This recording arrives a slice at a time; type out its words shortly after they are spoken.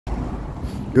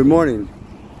Good morning.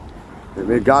 And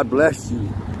may God bless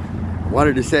you.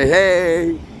 Wanted to say,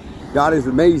 hey, God is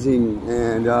amazing,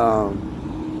 and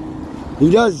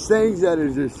He does things that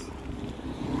is just,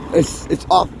 it's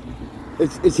off.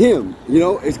 It's Him, you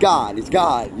know. It's God. It's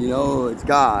God, you know. It's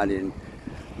God, and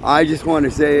I just want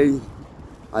to say,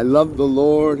 I love the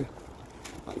Lord.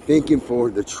 I thank Him for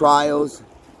the trials.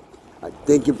 I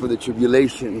thank Him for the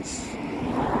tribulations.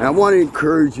 And I want to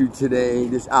encourage you today,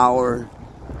 this hour.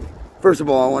 First of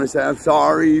all, I want to say I'm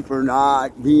sorry for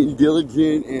not being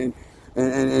diligent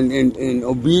and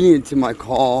obedient to my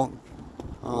call.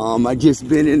 I just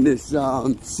been in this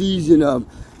season of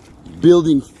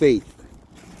building faith.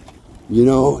 You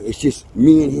know, it's just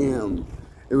me and Him.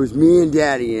 It was me and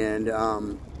Daddy, and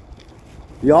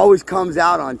He always comes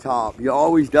out on top. He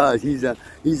always does. He's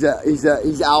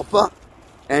Alpha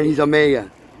and He's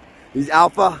Omega. He's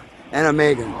Alpha and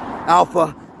Omega.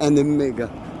 Alpha and the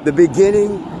Omega. The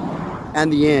beginning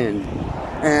and the end.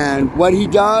 And what He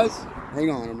does, hang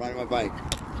on, I'm riding my bike,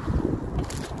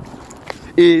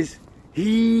 is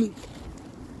He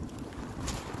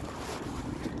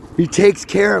takes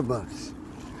care of us.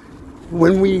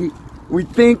 When we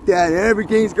think that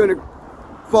everything's going to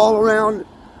fall around,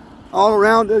 all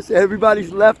around us,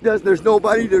 everybody's left us, there's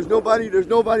nobody,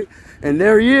 and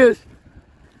there He is.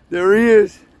 There He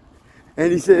is.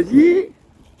 And He says, ye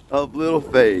of little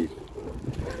faith.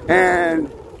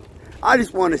 And I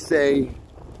just want to say,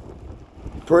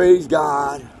 praise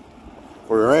God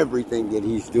for everything that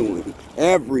He's doing.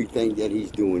 Everything that He's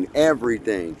doing.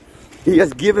 Everything. He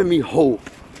has given me hope.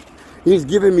 He's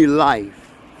given me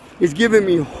life. He's given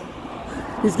me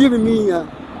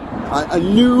a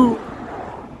new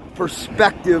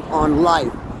perspective on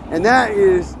life. And that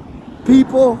is,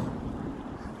 people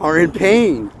are in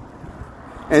pain.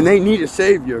 And they need a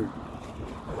Savior.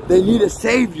 They need a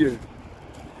Savior.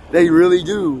 They really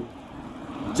do.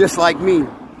 Just like me,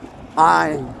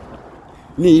 I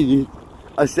needed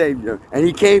a Savior. And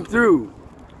He came through.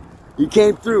 He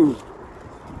came through.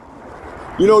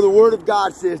 You know, the Word of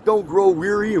God says, don't grow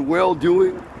weary in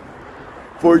well-doing,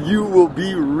 for you will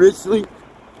be richly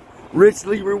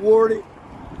rewarded.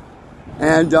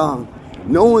 And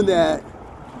knowing that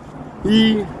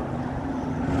He's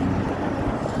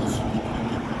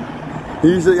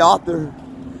the author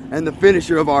and the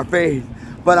finisher of our faith.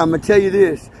 But I'm going to tell you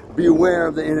this. Beware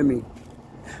of the enemy.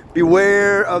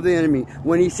 Beware of the enemy.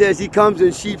 When he says he comes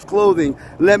in sheep's clothing,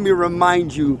 let me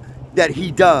remind you that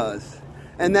he does.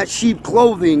 And that sheep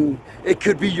clothing, it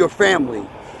could be your family.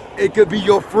 It could be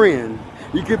your friend.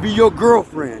 It could be your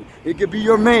girlfriend. It could be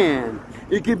your man.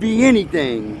 It could be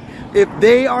anything. If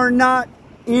they are not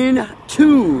in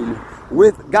tune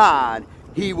with God,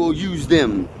 He will use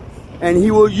them. And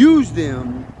He will use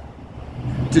them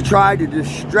to try to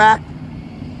distract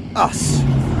us.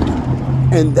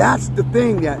 And that's the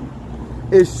thing that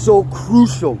is so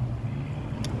crucial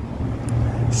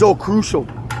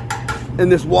in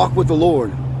this walk with the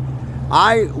Lord.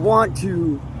 I want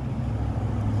to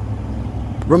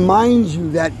remind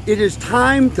you that it is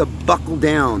time to buckle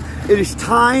down. It is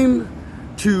time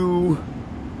to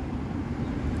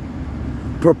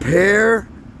prepare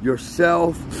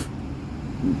yourself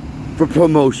for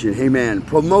promotion. Amen.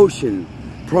 Promotion.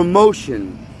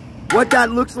 What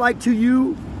that looks like to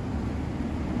you,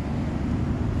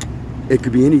 it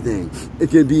could be anything. It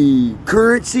could be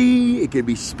currency, it could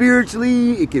be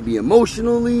spiritually, it could be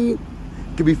emotionally, it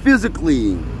could be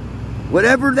physically.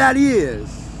 Whatever that is,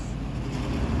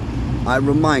 I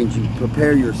remind you,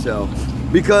 prepare yourself.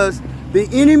 Because the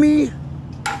enemy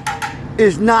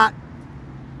is not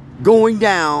going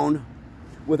down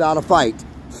without a fight.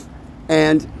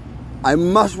 And I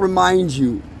must remind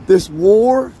you, this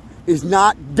war is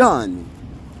not done.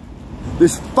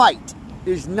 This fight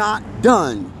is not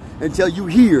done until you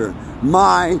hear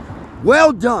my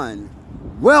well done,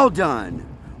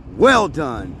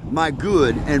 my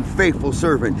good and faithful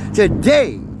servant.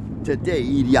 Today,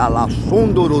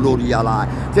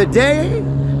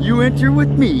 you enter with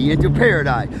me into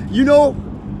paradise. You know,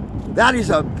 that is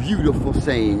a beautiful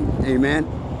saying. Amen.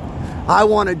 I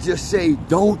want to just say,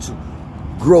 don't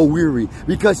grow weary,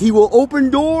 because He will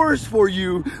open doors for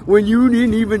you when you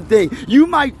didn't even think. You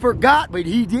might forgot, but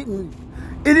He didn't.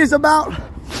 It's about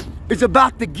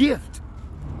the gift.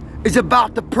 It's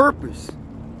about the purpose.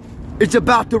 It's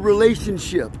about the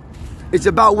relationship. It's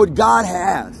about what God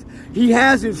has. He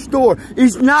has in store.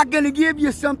 He's not going to give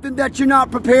you something that you're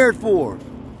not prepared for.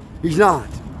 He's not.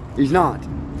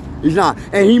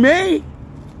 And He may,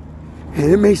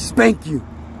 and it may spank you.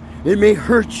 It may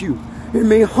hurt you. It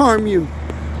may harm you.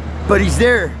 But He's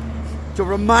there to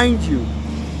remind you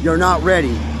you're not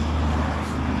ready.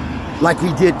 like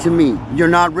he did to me. You're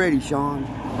not ready, Shawn.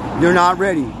 You're not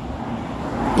ready.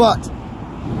 But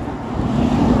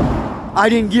I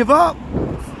didn't give up.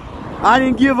 I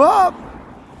didn't give up.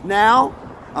 Now,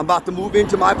 I'm about to move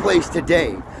into my place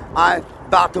today. I'm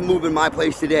about to move in my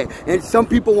place today. And some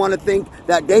people want to think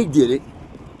that they did it,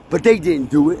 but they didn't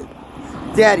do it.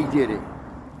 Daddy did it.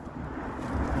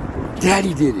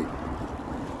 Daddy did it.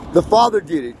 The Father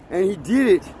did it. And he did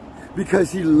it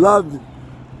because he loves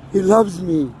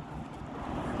me.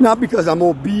 Not because I'm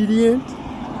obedient.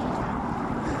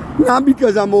 Not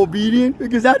because I'm obedient,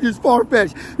 because that's just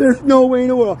far-fetched. There's no way in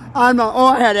the world. I'm not. Oh,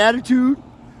 I had attitude.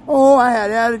 Oh, I had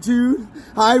attitude.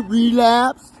 I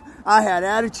relapsed. I had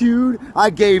attitude. I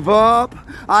gave up.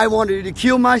 I wanted to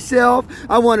kill myself.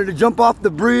 I wanted to jump off the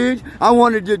bridge. I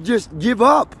wanted to just give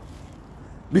up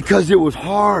because it was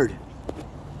hard.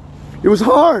 It was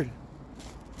hard.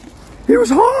 It was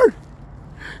hard.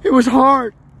 It was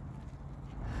hard.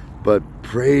 But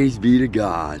praise be to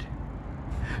God.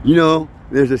 You know,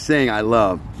 there's a saying I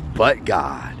love, but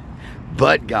God,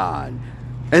 but God.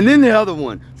 And then the other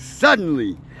one,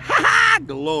 suddenly, ha-ha,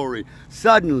 glory,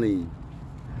 suddenly,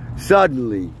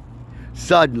 suddenly,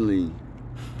 suddenly.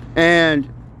 And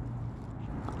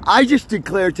I just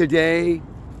declare today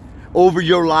over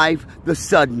your life the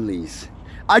suddenlies.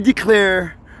 I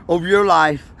declare over your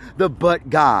life the but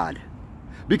God.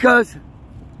 Because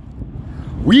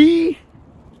we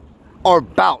are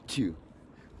about to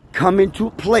come into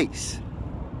a place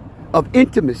of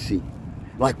intimacy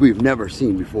like we've never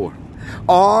seen before.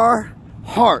 Our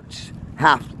hearts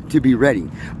have to be ready.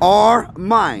 Our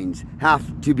minds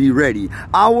have to be ready.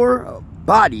 Our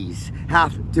bodies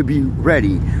have to be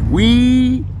ready.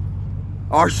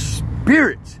 Our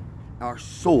spirit, our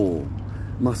soul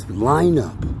must line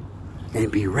up and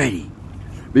be ready.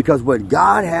 Because what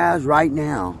God has right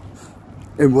now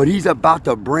and what he's about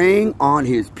to bring on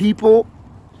his people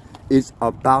is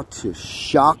about to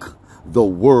shock the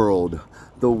world.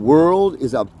 The world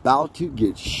is about to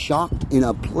get shocked in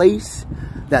a place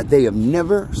that they have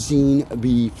never seen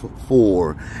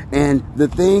before. And the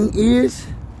thing is,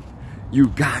 you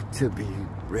got to be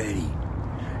ready.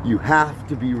 You have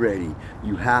to be ready.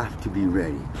 You have to be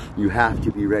ready. You have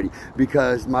to be ready.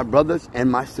 Because my brothers and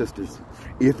my sisters,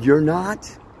 if you're not,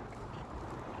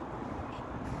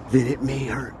 then it may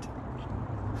hurt.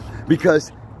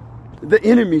 Because the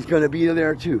enemy's going to be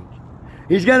there too.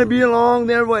 He's going to be along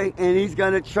their way, and he's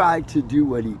going to try to do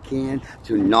what he can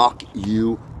to knock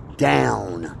you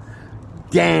down,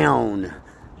 down,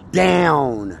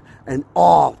 down, and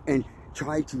off, and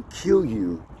try to kill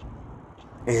you.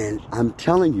 And I'm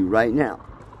telling you right now,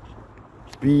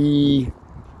 be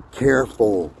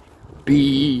careful,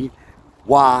 be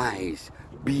wise,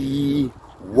 be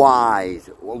wise,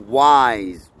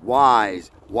 wise,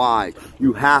 wise, wise.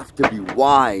 You have to be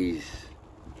wise,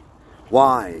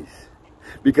 wise.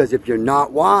 Because if you're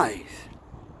not wise,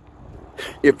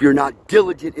 if you're not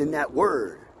diligent in that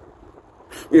word,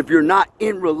 if you're not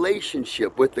in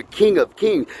relationship with the King of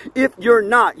Kings, if you're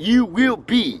not, you will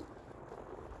be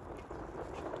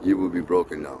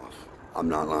broken off. I'm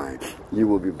not lying. You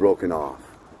will be broken off.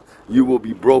 You will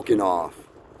be broken off.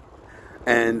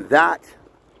 And that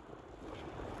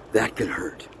can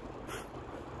hurt.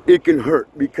 It can hurt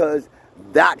because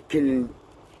that can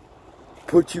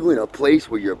put you in a place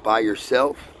where you're by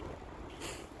yourself.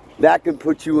 That can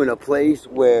put you in a place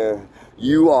where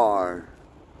you are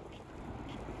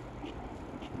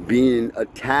being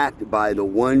attacked by the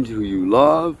ones who you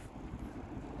love.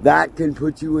 That can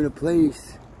put you in a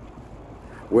place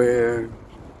where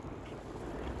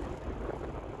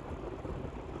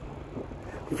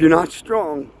if you're not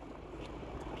strong,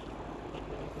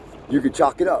 you can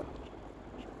chalk it up.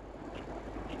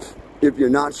 If you're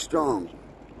not strong,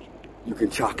 you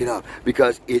can chalk it up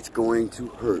because it's going to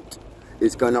hurt.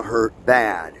 It's going to hurt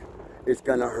bad. It's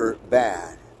going to hurt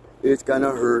bad. It's going to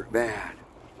hurt bad.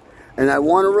 And I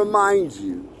want to remind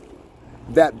you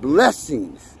that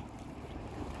blessings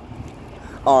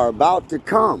are about to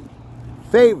come.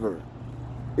 Favor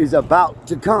is about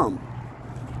to come.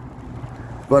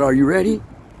 But are you ready?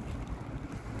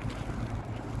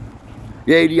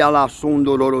 Yeri ala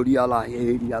sondororo diala,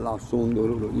 yeri ala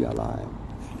sondororo diala.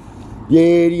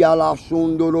 Yeri ala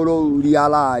sondororo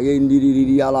diala,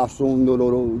 yendiri ala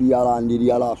sondororo diala,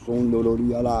 ndiri ala sondororo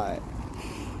diala.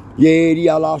 Yeri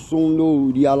ala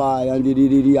sondo diala,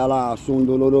 yendiri ala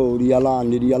sondororo diala,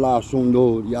 ndiri ala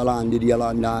sondo diala, ndiri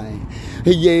ala nai.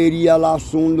 Yeri ala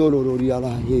sondororo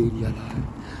diala, yeri ala.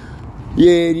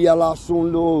 Yeri ala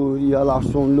sondo diala,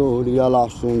 sondo diala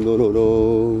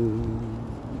sondororo.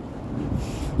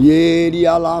 Yeri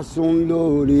ala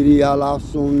sondo, riri ala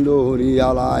sondo, riri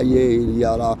ala yeri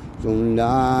ala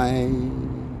sondai.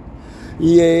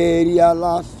 Yeri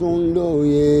ala sondo,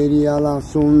 riri ala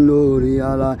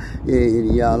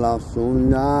yeri ala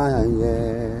sondai.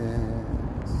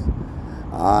 Yes,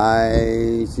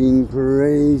 I sing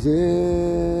praises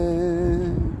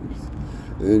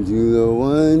to the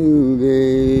one who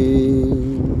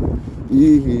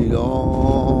gave it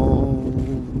all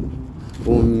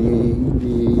for me.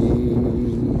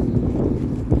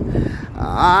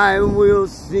 I will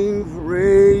sing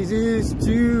praises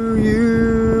to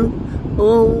you,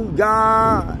 oh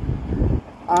God.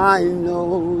 I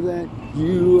know that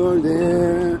you are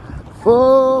there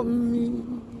for me.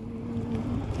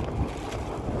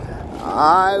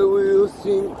 I will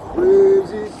sing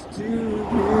praises to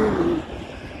you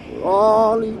for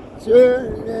all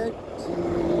eternity.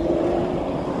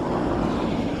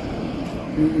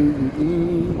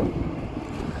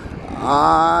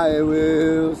 I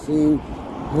will sing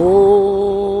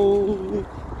holy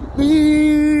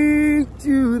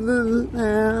to the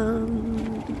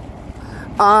Lamb.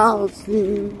 I'll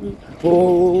sing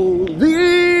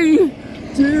holy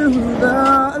to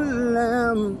the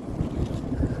Lamb,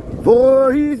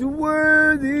 for he's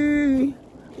worthy,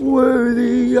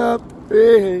 worthy of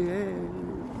praise.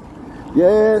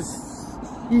 Yes,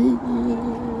 he is.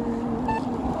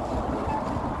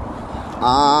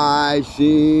 I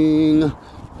sing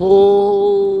holy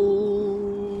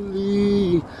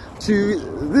to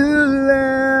the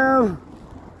Lamb.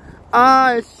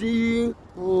 I sing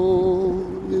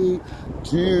holy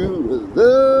to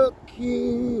the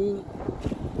King,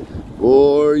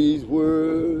 for he's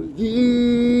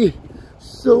worthy,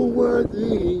 so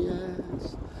worthy,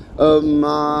 yes, of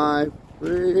my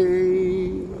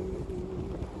praise.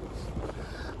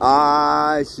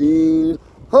 I sing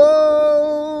holy,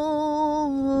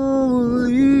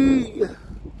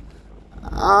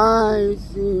 I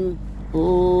sing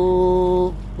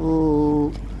holy,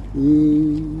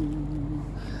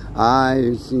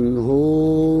 I sing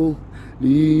holy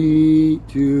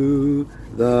to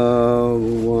the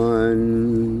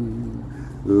one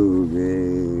who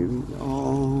gave it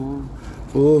all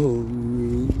for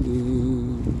me.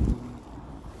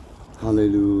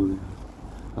 Hallelujah,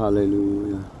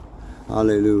 hallelujah,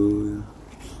 hallelujah,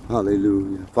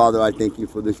 hallelujah. Father, I thank you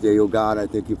for this day, oh God. I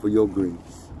thank you for your grace.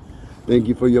 Thank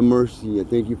you for your mercy. I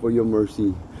thank you for your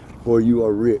mercy, for you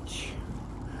are rich.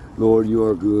 Lord, you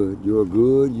are good. You're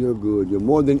good. You're good. You're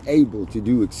more than able to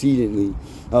do exceedingly,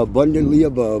 abundantly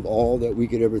above all that we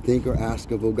could ever think or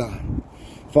ask of, oh God.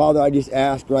 Father, I just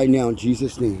ask right now in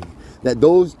Jesus' name that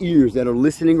those ears that are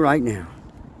listening right now,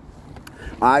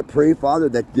 I pray, Father,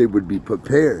 that they would be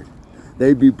prepared.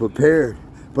 They'd be prepared.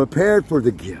 Prepared for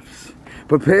the gifts.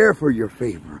 Prepared for your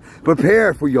favor.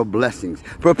 Prepared for your blessings.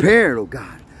 Prepared, oh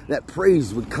God, that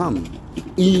praise would come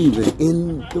even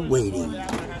in the waiting.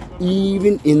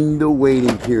 Even in the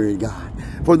waiting period, God.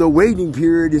 For the waiting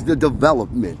period is the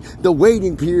development. The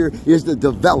waiting period is the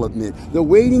development. The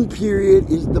waiting period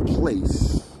is the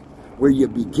place where you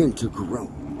begin to grow.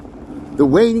 The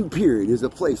waiting period is the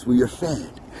place where you're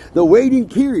fed. The waiting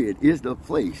period is the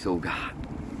place, oh God,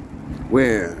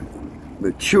 where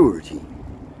maturity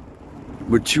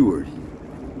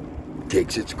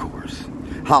takes its course.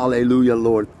 Hallelujah,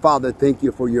 Lord. Father, thank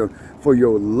you for your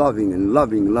loving and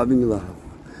loving love.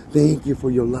 Thank you for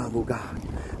your love, oh God.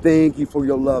 Thank you for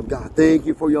your love, God. Thank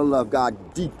you for your love,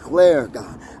 God. Declare,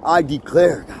 God. I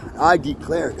declare, God. I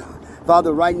declare, God.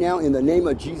 Father, right now, in the name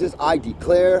of Jesus, I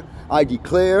declare, Father. I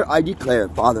declare,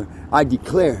 Father,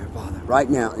 right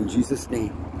now, in Jesus'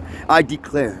 name. I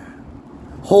declare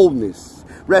wholeness,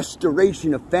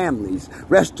 restoration of families,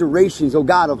 restorations, oh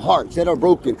God, of hearts that are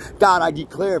broken. God, I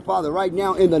declare, Father, right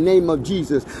now in the name of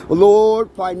Jesus, Lord,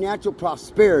 financial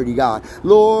prosperity, God.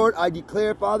 Lord, I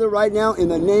declare, Father, right now in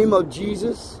the name of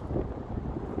Jesus,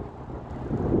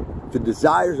 the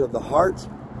desires of the hearts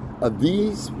of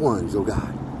these ones, oh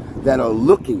God, that are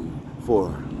looking for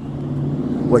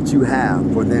what you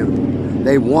have for them.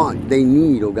 They want, they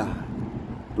need, oh God.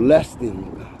 Bless them,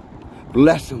 oh God.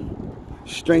 Bless them.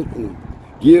 Strengthen them.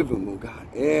 Give them, oh God,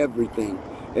 everything,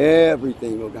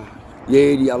 oh God.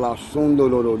 Yeri ala sondo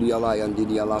loro di ala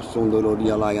yandiri ala sondo loro di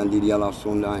ala yandiri ala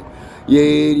sondai.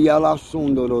 Yeri ala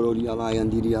sondo loro di ala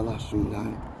yandiri ala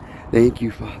sondai. Thank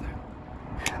you, Father.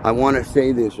 I want to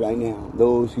say this right now.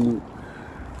 Those who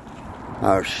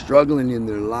are struggling in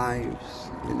their lives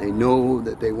and they know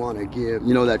that they want to give.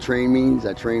 You know what that train means?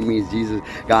 That train means Jesus,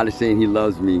 God is saying he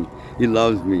loves me. He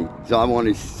loves me. So I want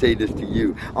to say this to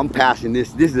you. I'm passing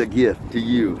this. This is a gift to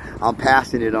you. I'm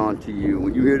passing it on to you.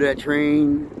 When you hear that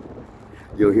train,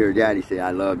 you'll hear Daddy say, I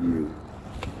love you.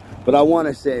 But I want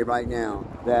to say right now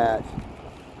that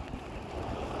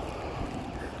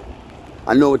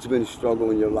I know it's been a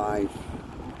struggle in your life.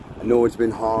 I know it's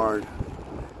been hard.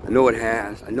 I know it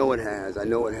has. I know it has. I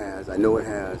know it has. I know it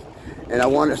has. And I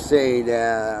want to say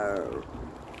that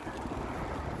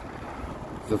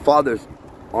the Father's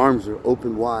arms are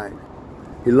open wide.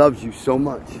 He loves you so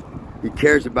much. He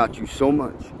cares about you so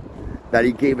much that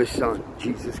He gave His Son,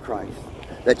 Jesus Christ,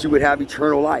 that you would have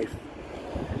eternal life.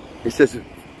 It says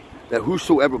that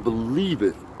whosoever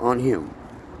believeth on Him,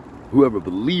 whoever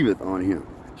believeth on Him,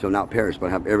 shall not perish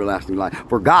but have everlasting life.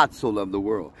 For God so loved the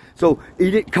world. So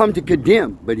He didn't come to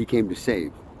condemn, but He came to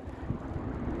save.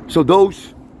 So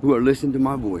those who are listening to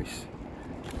my voice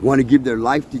want to give their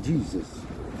life to Jesus,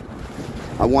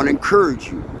 I want to encourage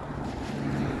you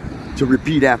to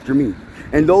repeat after me.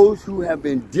 And those who have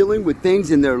been dealing with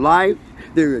things in their life,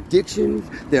 their addictions,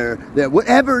 their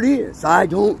whatever it is, I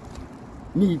don't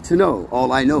need to know.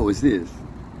 All I know is this: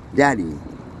 Daddy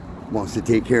wants to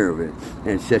take care of it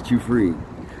and set you free.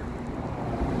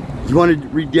 You want to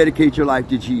rededicate your life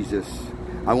to Jesus?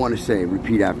 I want to say,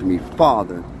 repeat after me: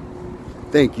 Father,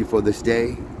 thank you for this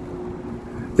day.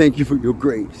 Thank you for your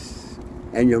grace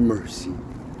and your mercy.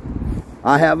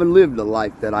 I haven't lived the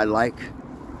life that I like.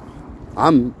 I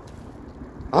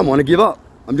want to give up.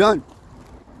 I'm done.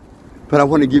 But I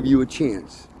want to give you a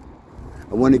chance.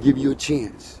 I want to give you a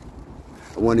chance.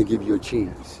 I want to give you a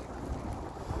chance.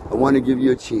 I want to give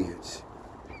you a chance.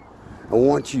 I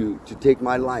want you to take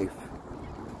my life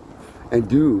and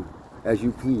do as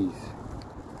you please.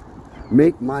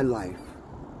 Make my life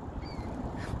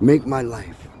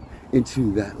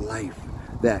into that life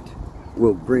that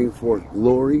will bring forth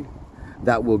glory,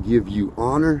 that will give you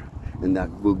honor, and that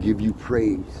will give you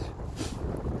praise.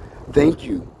 Thank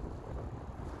you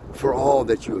for all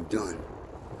that you have done.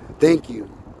 Thank you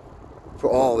for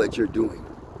all that you're doing.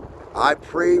 I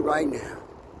pray right now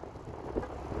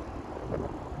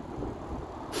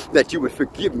that you would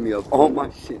forgive me of all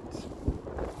my sins,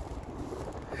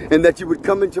 and that you would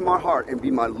come into my heart and be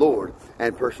my Lord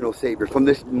and personal Savior. From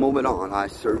this moment on, I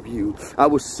serve you. I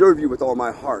will serve you with all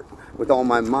my heart, with all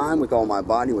my mind, with all my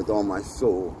body, with all my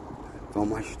soul, with all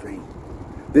my strength.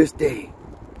 This day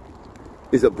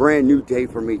is a brand new day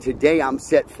for me. Today I'm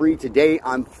set free. Today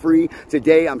I'm free.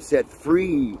 Today I'm set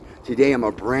free. Today I'm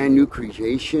a brand new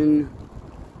creation.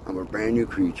 I'm a brand new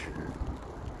creature.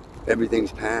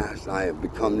 Everything's past. I have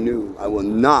become new. I will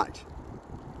not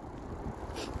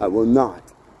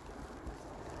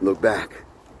look back.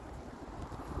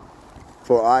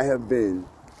 For I have been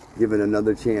given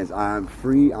another chance. I am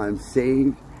free. I'm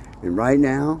saved. And right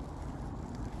now,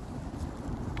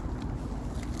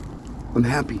 I'm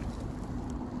happy.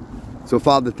 So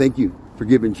Father, thank you for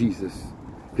giving Jesus.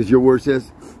 Because your word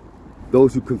says,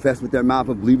 those who confess with their mouth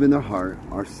and believe in their heart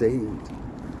are saved.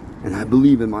 And I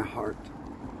believe in my heart.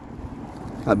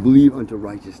 I believe unto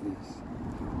righteousness.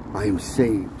 I am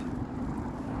saved.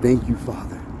 Thank you,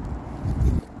 Father.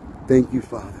 Thank you,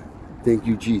 Father. Thank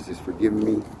you, Jesus, for giving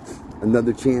me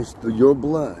another chance through your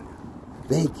blood.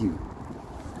 Thank you.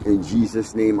 In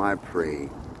Jesus' name I pray.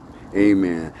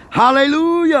 Amen.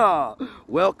 Hallelujah.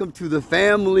 Welcome to the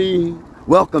family.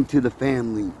 Welcome to the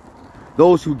family.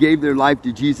 Those who gave their life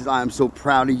to Jesus, I am so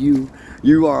proud of you.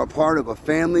 You are a part of a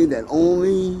family that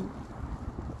only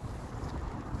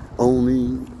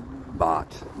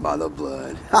bought by the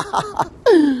blood.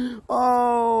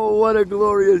 Oh, what a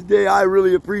glorious day. I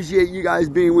really appreciate you guys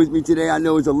being with me today. I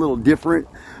know it's a little different.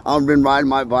 I've been riding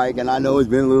my bike and I know it's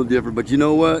been a little different, but you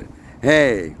know what?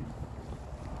 Hey,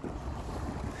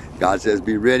 God says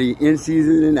be ready in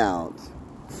season and out.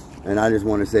 And I just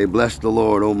want to say, bless the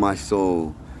Lord, oh my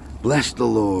soul. Bless the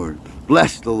Lord.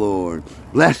 Bless the Lord.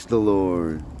 Bless the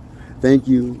Lord. Thank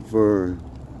you for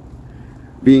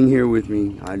being here with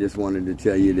me. I just wanted to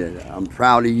tell you that I'm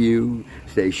proud of you.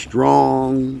 Stay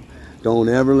strong. Don't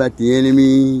ever let the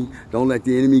enemy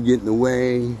get in the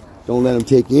way. Don't let him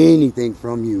take anything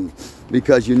from you.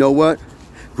 Because you know what?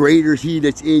 Greater is he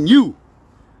that's in you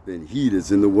than he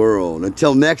that's in the world.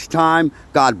 Until next time,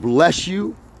 God bless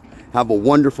you. Have a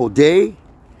wonderful day.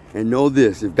 And know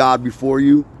this, if God be for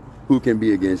you, who can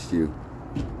be against you?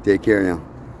 Take care now.